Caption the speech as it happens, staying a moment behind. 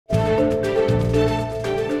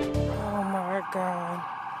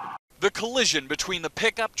collision between the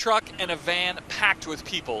pickup truck and a van packed with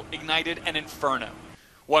people ignited an inferno.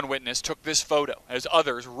 One witness took this photo as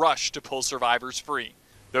others rushed to pull survivors free.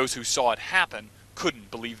 Those who saw it happen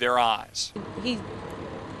couldn't believe their eyes. He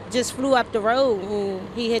just flew up the road and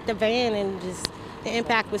he hit the van, and just the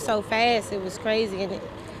impact was so fast, it was crazy, and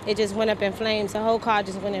it just went up in flames. The whole car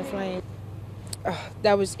just went in flames.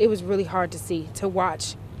 It was really hard to see, to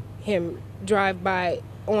watch him drive by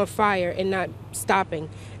on fire and not stopping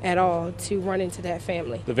at all to run into that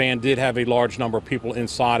family. The van did have a large number of people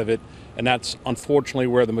inside of it, and that's unfortunately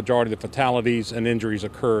where the majority of the fatalities and injuries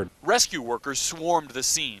occurred. Rescue workers swarmed the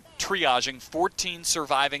scene, triaging 14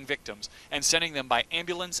 surviving victims and sending them by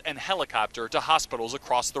ambulance and helicopter to hospitals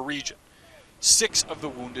across the region. 6 of the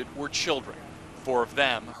wounded were children. 4 of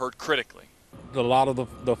them hurt critically. A lot of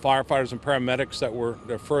the firefighters and paramedics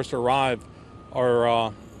that first arrived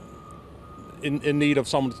are in need of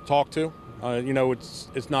someone to talk to.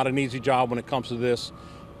 It's not an easy job when it comes to this,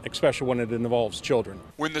 especially when it involves children.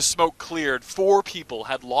 When the smoke cleared, 4 people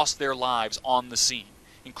had lost their lives on the scene,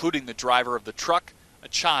 including the driver of the truck, a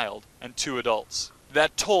child, and 2 adults.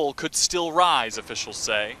 That toll could still rise, officials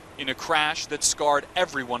say, in a crash that scarred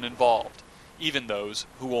everyone involved, even those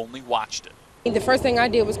who only watched it. The first thing I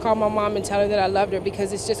did was call my mom and tell her that I loved her,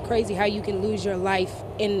 because it's just crazy how you can lose your life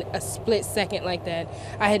in a split second like that.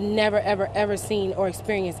 I had never, ever, ever seen or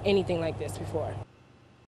experienced anything like this before.